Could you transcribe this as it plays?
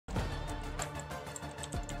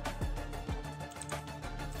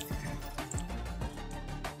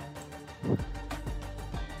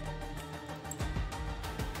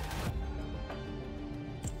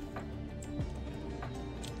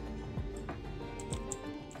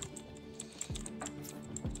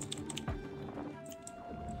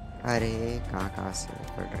अरे कहाँ से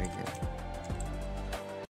पढ़ रही है?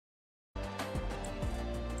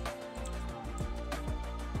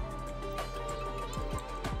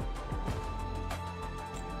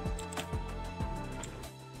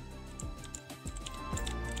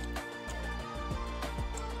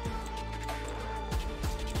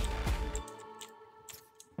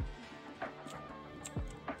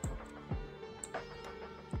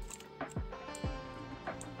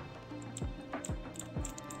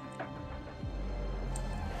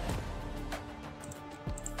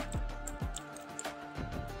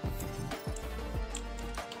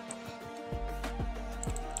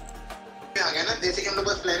 आ गया ना, जैसे कि हम लोग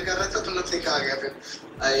बस प्लान कर रहे थे तुम लोग से आ गया फिर।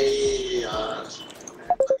 अरे यार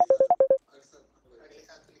अगले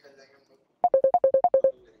साल तो निकल जाएंगे हम लोग,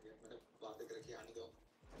 बातें करके आने दो।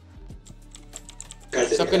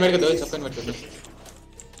 सब कन्वर्ट कर दो, सब कन्वर्ट कर दो।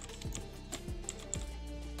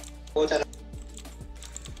 वो चला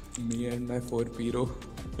Me and my 4 Piro.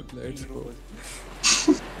 Let's go.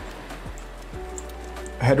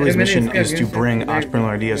 Headway's mission is to bring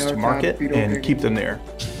entrepreneurial ideas to market and keep them there.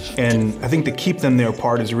 And I think the keep them there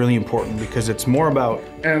part is really important because it's more about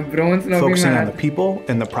focusing on the people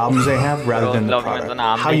and the problems they have rather than the product.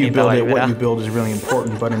 How you build it, what you build is really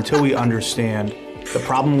important, but until we understand the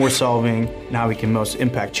problem we're solving and how we can most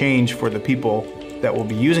impact change for the people that will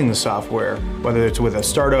be using the software, whether it's with a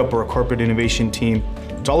startup or a corporate innovation team,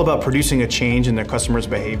 it's all about producing a change in their customers'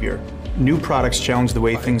 behavior. New products challenge the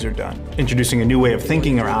way things are done, introducing a new way of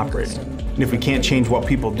thinking or operating. And if we can't change what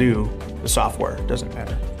people do, the software doesn't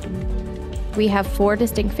matter. We have 4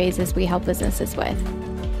 distinct phases we help businesses with: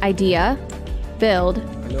 idea, build,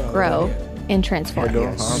 grow, and transform.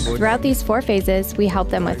 Throughout these 4 phases, we help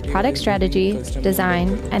them with product strategy,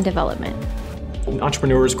 design, and development.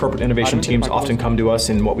 Entrepreneurs, corporate innovation teams often come to us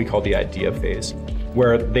in what we call the idea phase,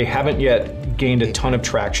 where they haven't yet gained a ton of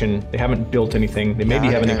traction, they haven't built anything, they maybe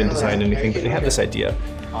haven't even designed anything, but they have this idea.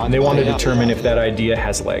 And they want to determine if that idea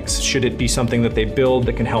has legs. Should it be something that they build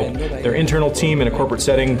that can help their internal team in a corporate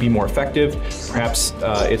setting be more effective? Perhaps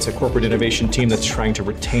it's a corporate innovation team that's trying to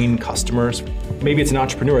retain customers. Maybe it's an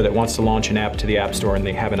entrepreneur that wants to launch an app to the App Store and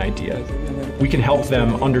they have an idea. We can help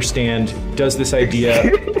them understand, does this idea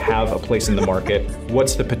have a place in the market?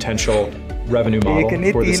 What's the potential revenue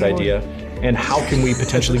model for this idea? And how can we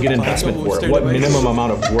potentially get investment for it? What minimum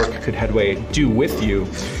amount of work could Headway do with you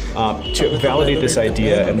to validate this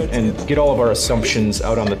idea and get all of our assumptions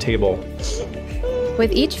out on the table?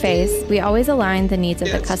 With each phase, we always align the needs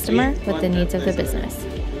of the customer with the needs of the business.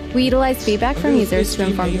 We utilize feedback from users to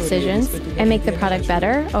inform decisions and make the product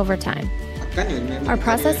better over time. Our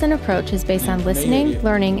process and approach is based on listening,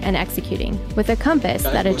 learning, and executing, with a compass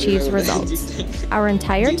that achieves results. Our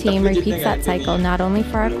entire team repeats that cycle not only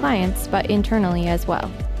for our clients, but internally as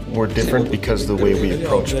well. We're different because of the way we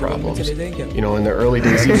approach problems. You know, in the early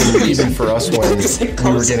days, even for us when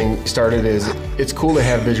we were getting started, it's cool to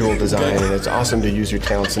have visual design and it's awesome to use your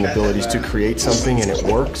talents and abilities to create something and it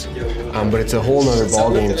works. But it's a whole nother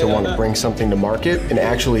ballgame to want to bring something to market and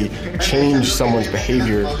actually change someone's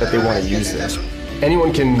behavior that they want to use this.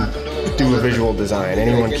 Anyone can do a visual design,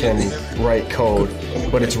 anyone can write code,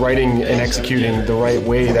 but it's writing and executing the right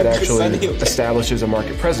way that actually establishes a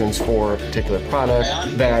market presence for a particular product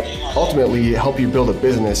that ultimately help you build a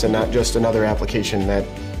business and not just another application that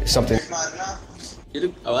is something.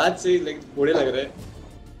 आवाज से बूढ़े लग रहे हैं।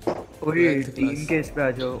 ओए team के इस पे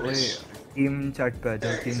आ जाओ, ओए टीम चैट पे आ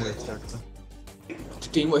जाओ, टीम वॉइस चैट पे।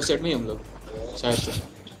 टीम वॉइस चैट में हम लोग शायद से।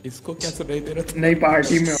 इसको क्या सुनाई दे रहा था? नहीं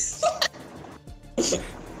पार्टी में।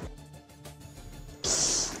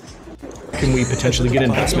 Can we potentially get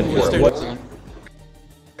investment for it? What?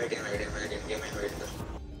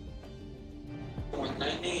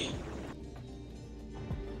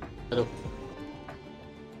 Hello.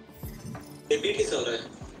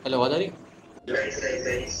 Hello, आवाज आ रही?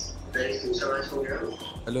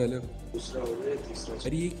 Hello hello.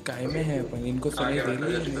 अरे ये काय में है अपन, इनको सुनाई दे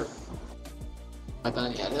रही है? पता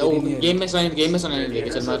नहीं यार। ओ गेम में सुनाई नहीं देगी।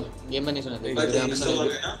 चल मार, गेम में नहीं सुनाई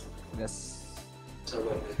देगी। यस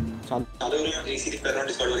चालू नहीं रिसीव कर रहा हूं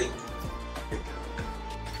डिस्कॉर्ड वाली।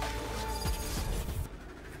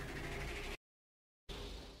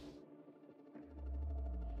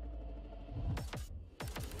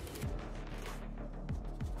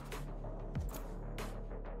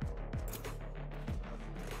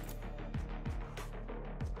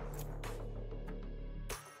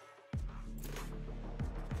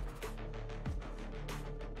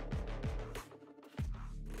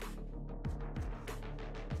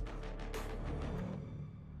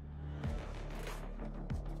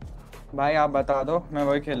 भाई आप बता दो, मैं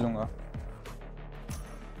वही खेल लूंगा।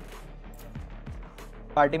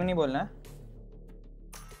 पार्टी में नहीं बोलना है।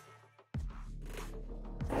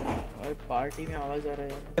 और पार्टी में आवाज आ रहा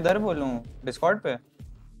है यार। किधर बोलूं? डिस्कॉर्ड पे?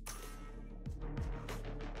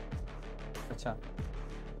 अच्छा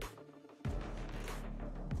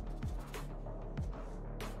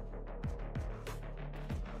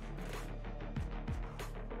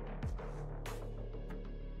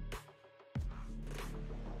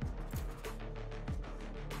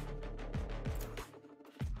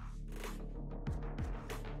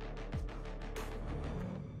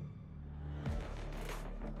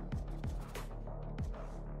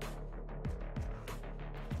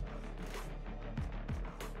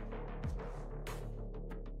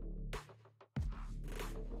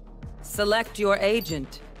Select your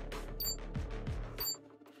agent.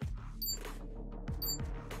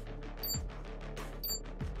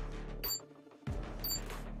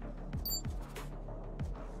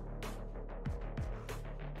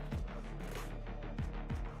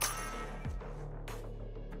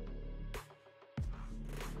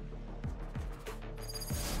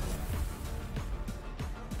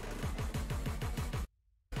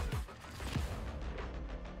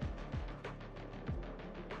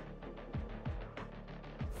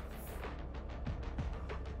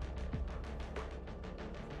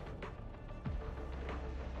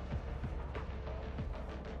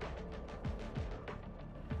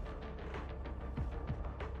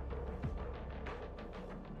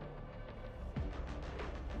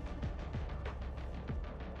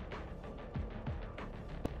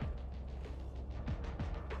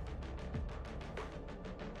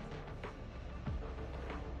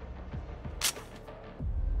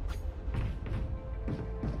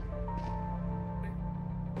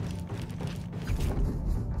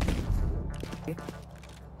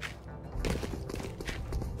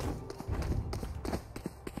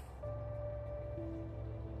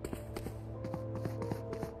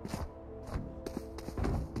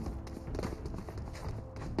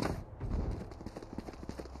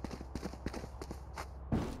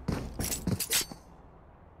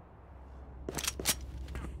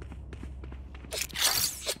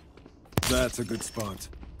 That's a good spot.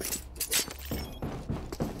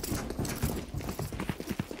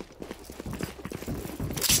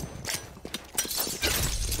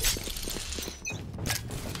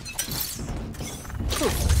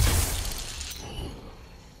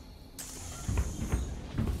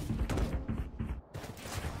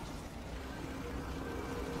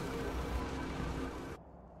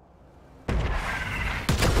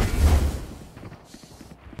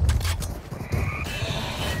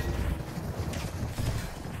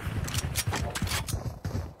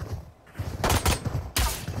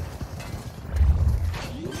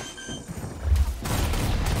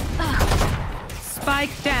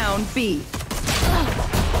 Spike down B.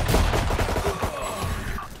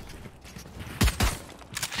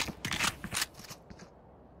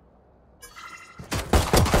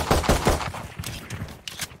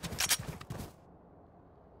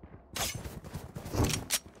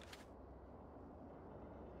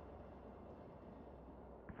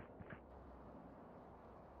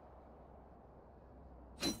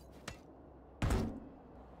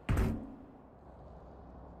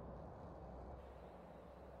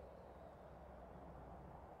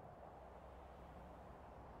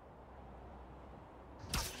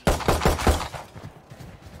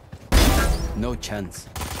 No chance.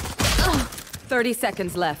 30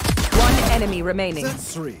 seconds left. One enemy remaining.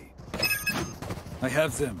 That's 3. I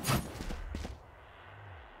have them.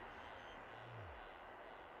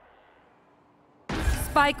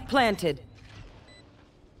 Spike planted.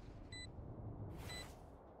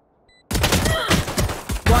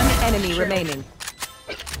 One enemy remaining.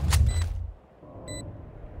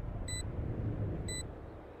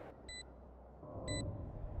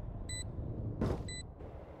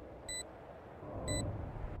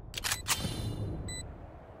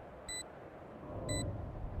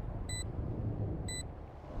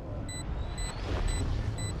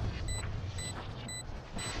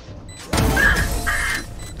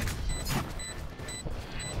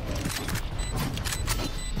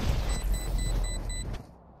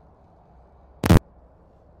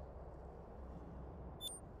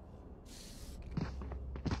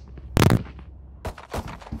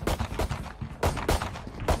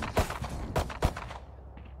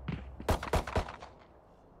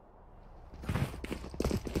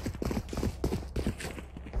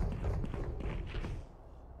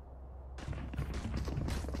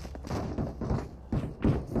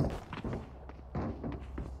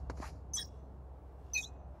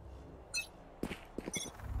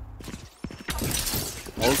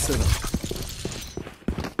 All set up.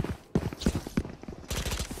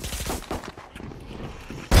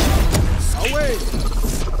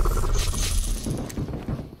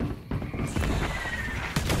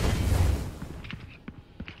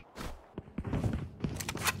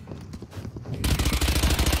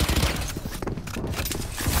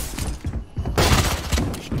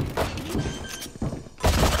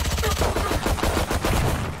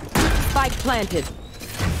 planted.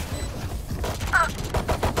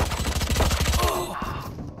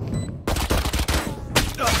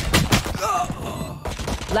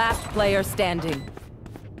 Last player standing.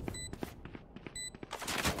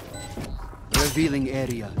 Revealing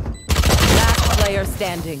area. Last player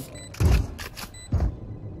standing.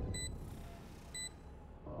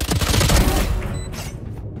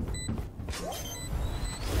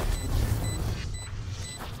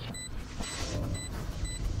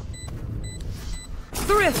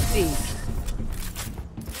 Thrifty.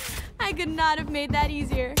 I could not have made that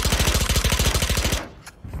easier.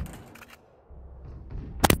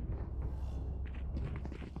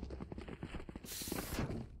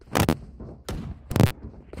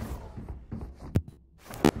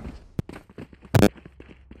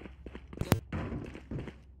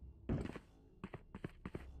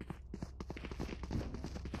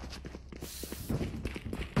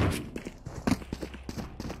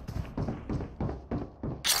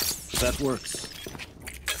 That works.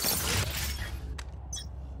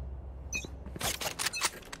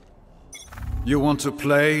 You want to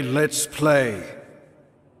play? Let's play.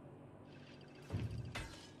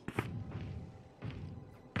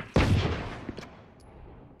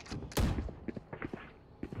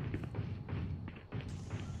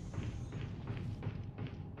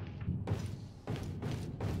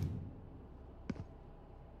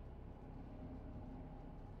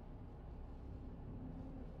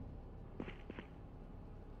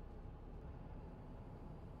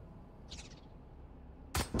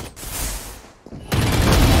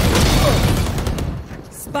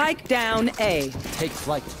 Spike down A. Take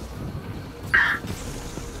flight.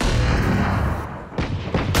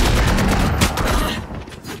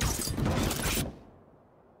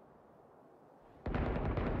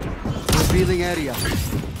 Revealing area.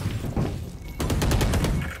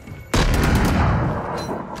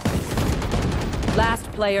 Last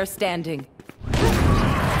player standing.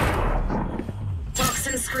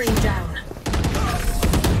 Toxin screen down.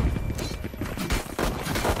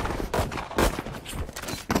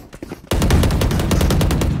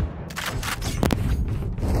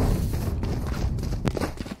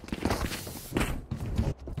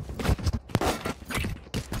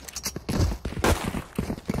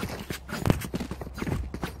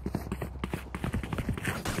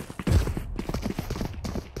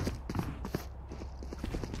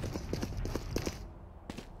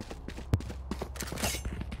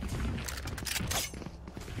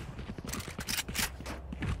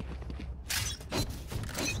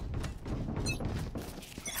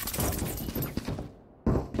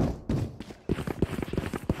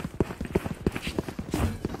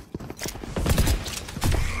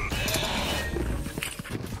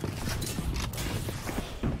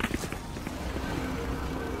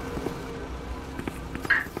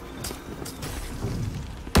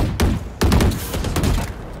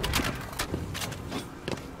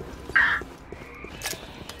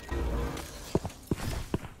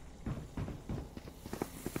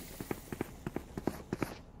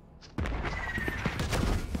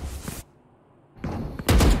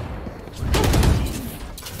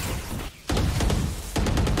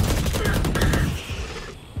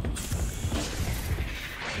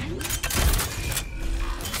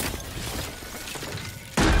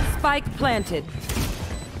 Spike planted.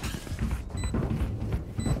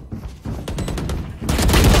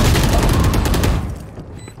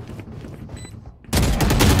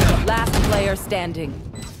 Last player standing.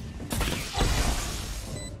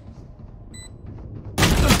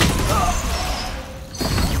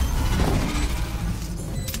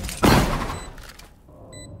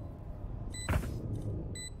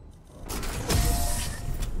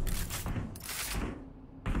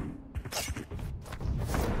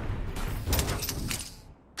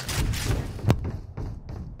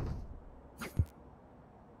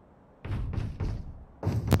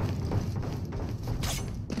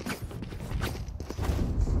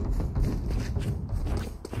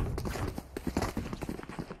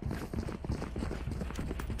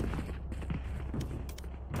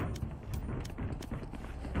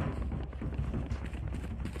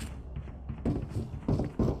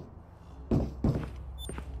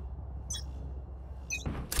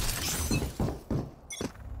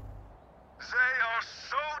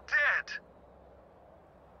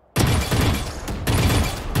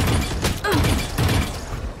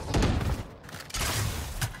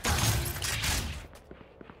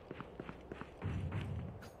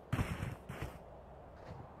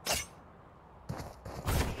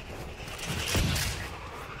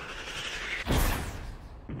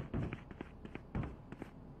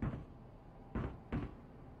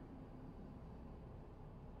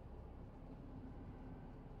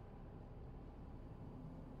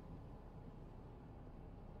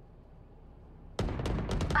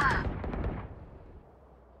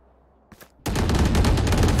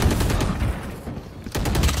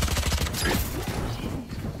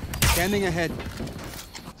 Scanning ahead.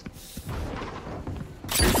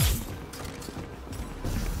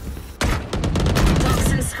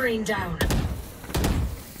 Toxin screen down.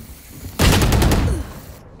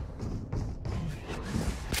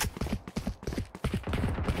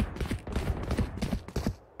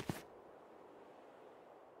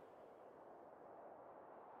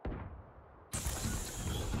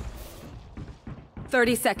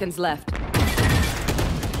 Thirty seconds left.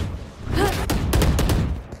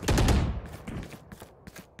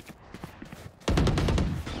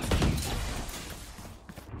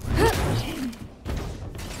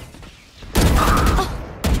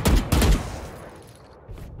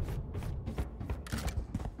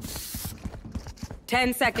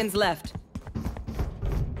 Ten seconds left.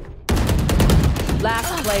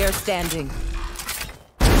 Last player standing.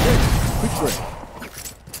 Quick break.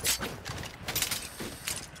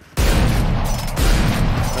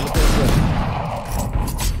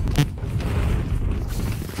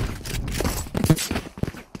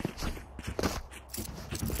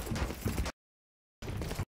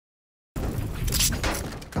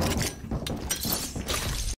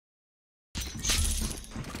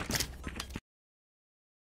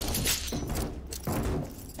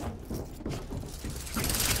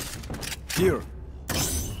 Here.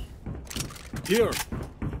 Here.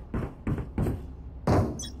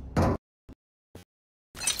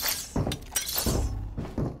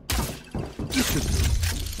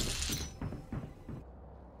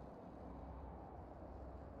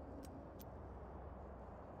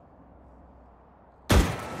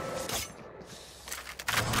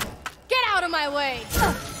 Get out of my way!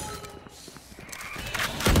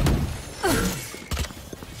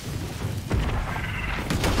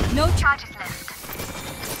 No charges left.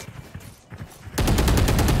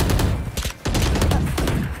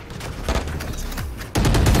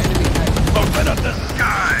 Open up the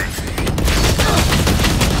sky!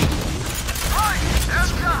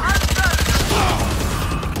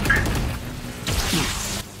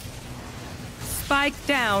 Spike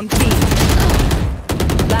down, B.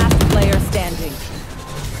 Last player standing.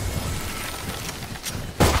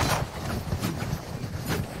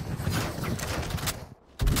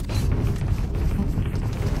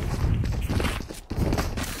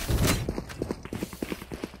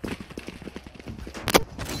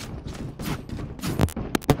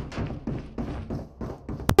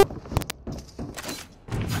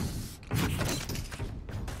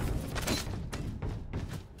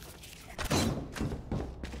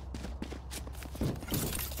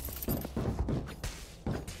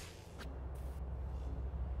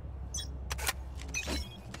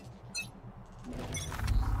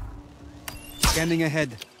 Scanning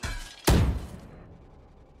ahead.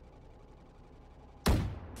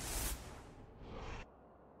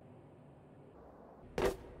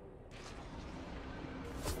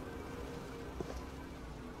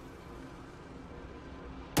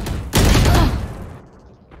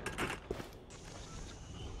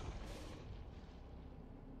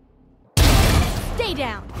 Stay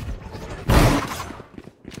down.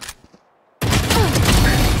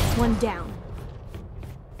 One down.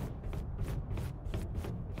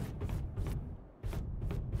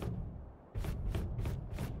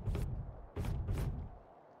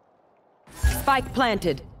 Spike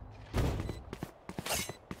planted.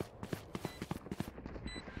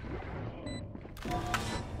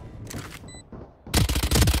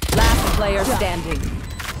 Last player standing.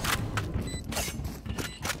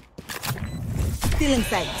 Still in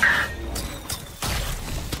sight.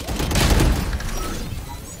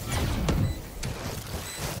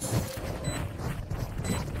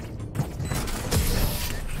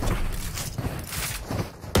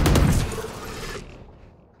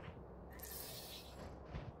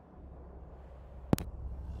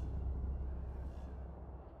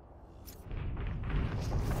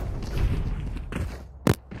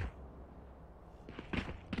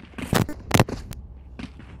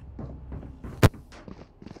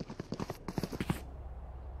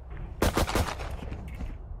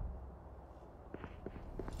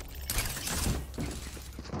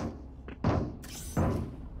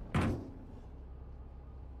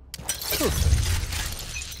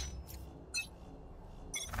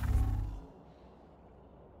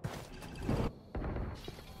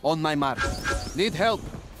 On my mark. Need help.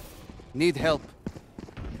 Need help.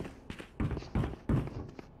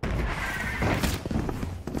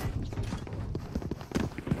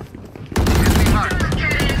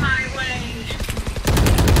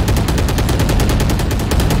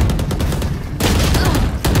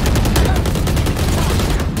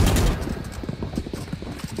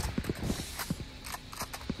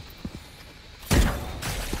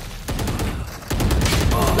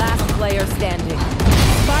 player standing.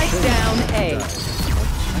 Spike down A.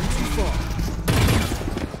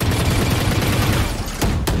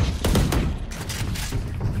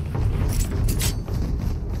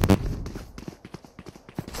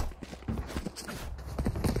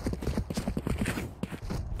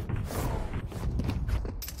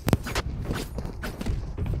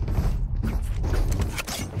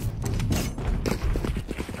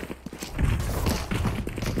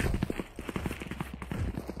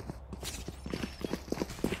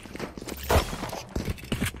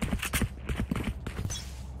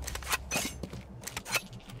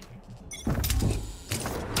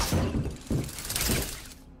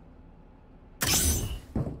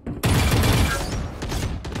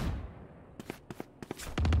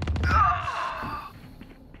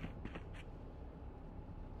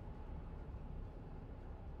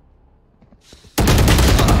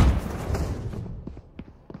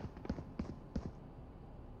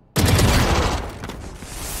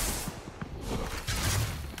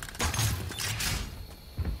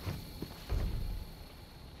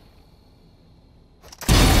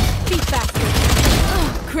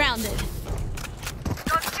 Grounded.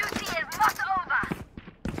 Your duty is not over.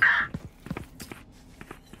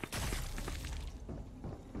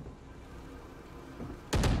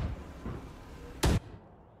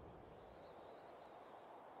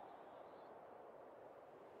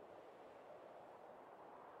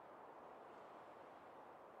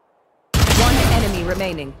 One enemy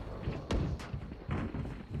remaining.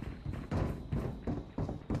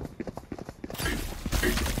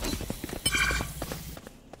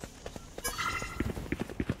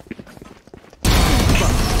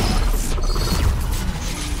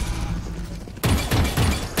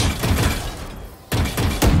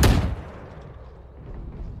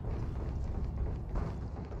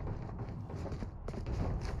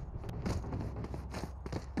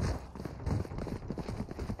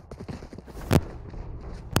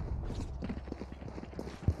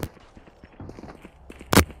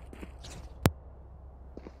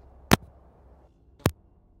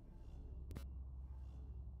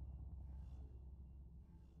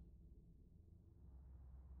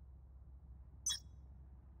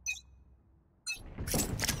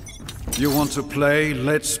 You want to play?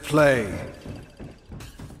 Let's play.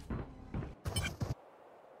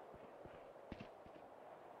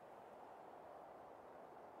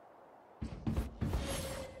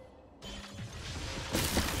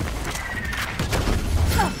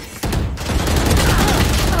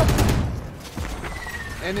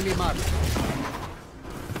 Enemy marked.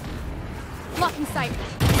 Blocking sight.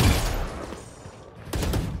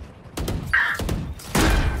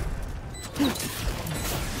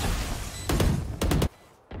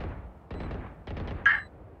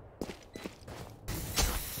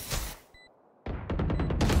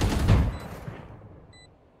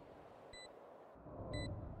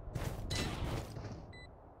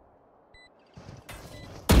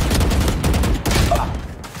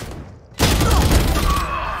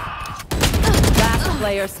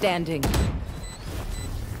 Player standing.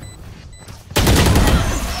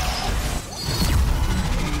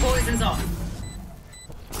 Poison's off.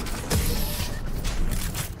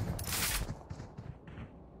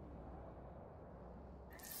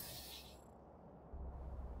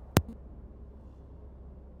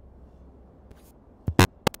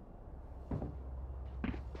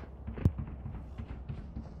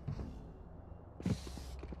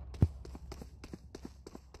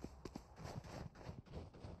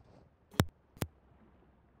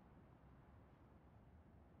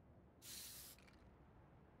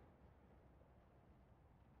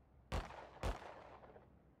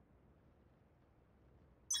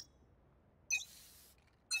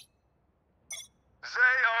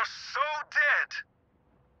 They are so dead.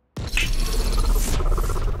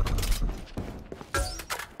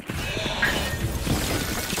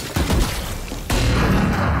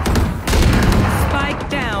 Spike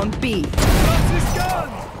down B.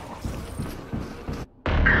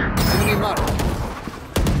 Enemy marked.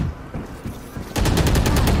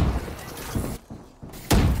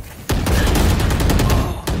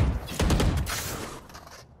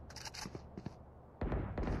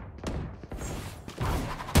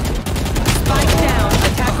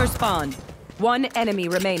 Spawn. One enemy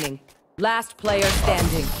remaining. Last player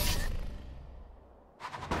standing.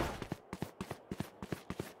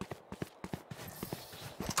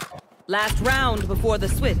 Last round before the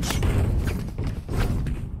switch.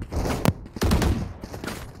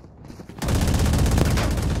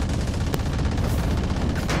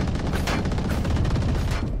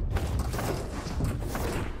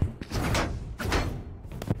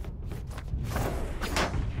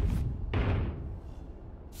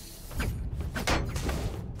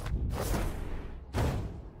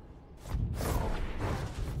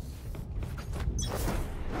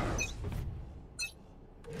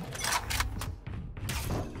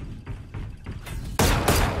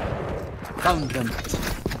 Found them.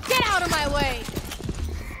 Get out of my way!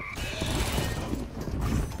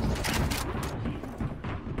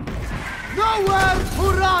 Nowhere to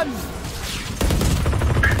run!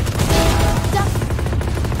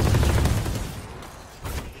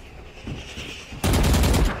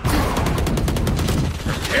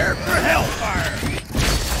 Prepare for hellfire!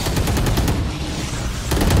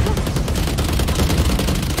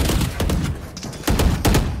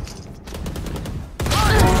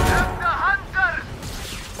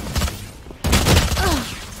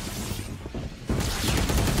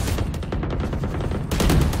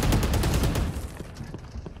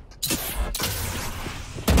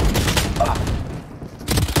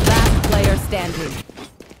 Standing.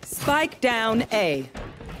 Spike down A.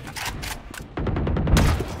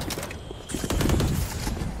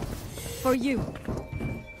 For you.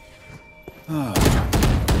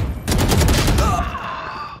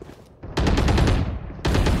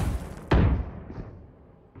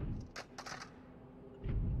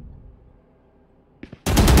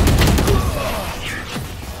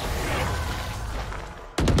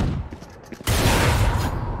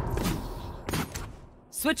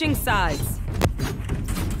 Switching sides.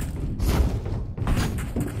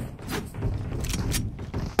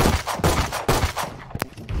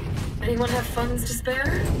 Anyone have funds to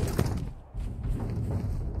spare?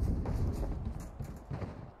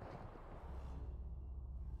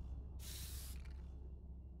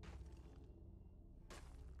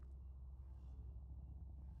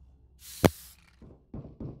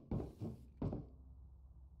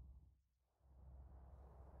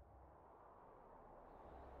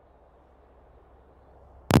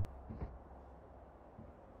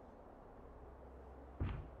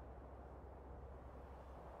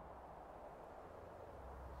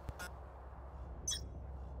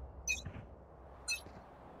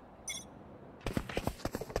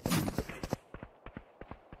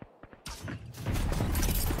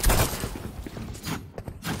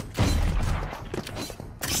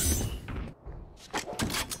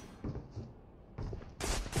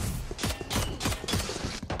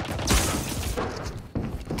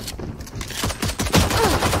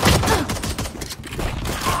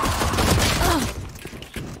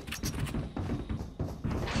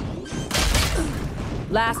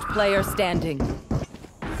 Last player standing.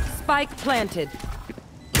 Spike planted.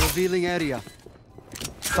 Revealing area.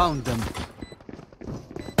 Found them.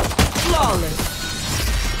 Flawless.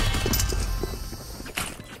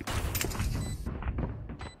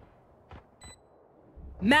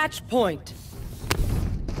 Match point.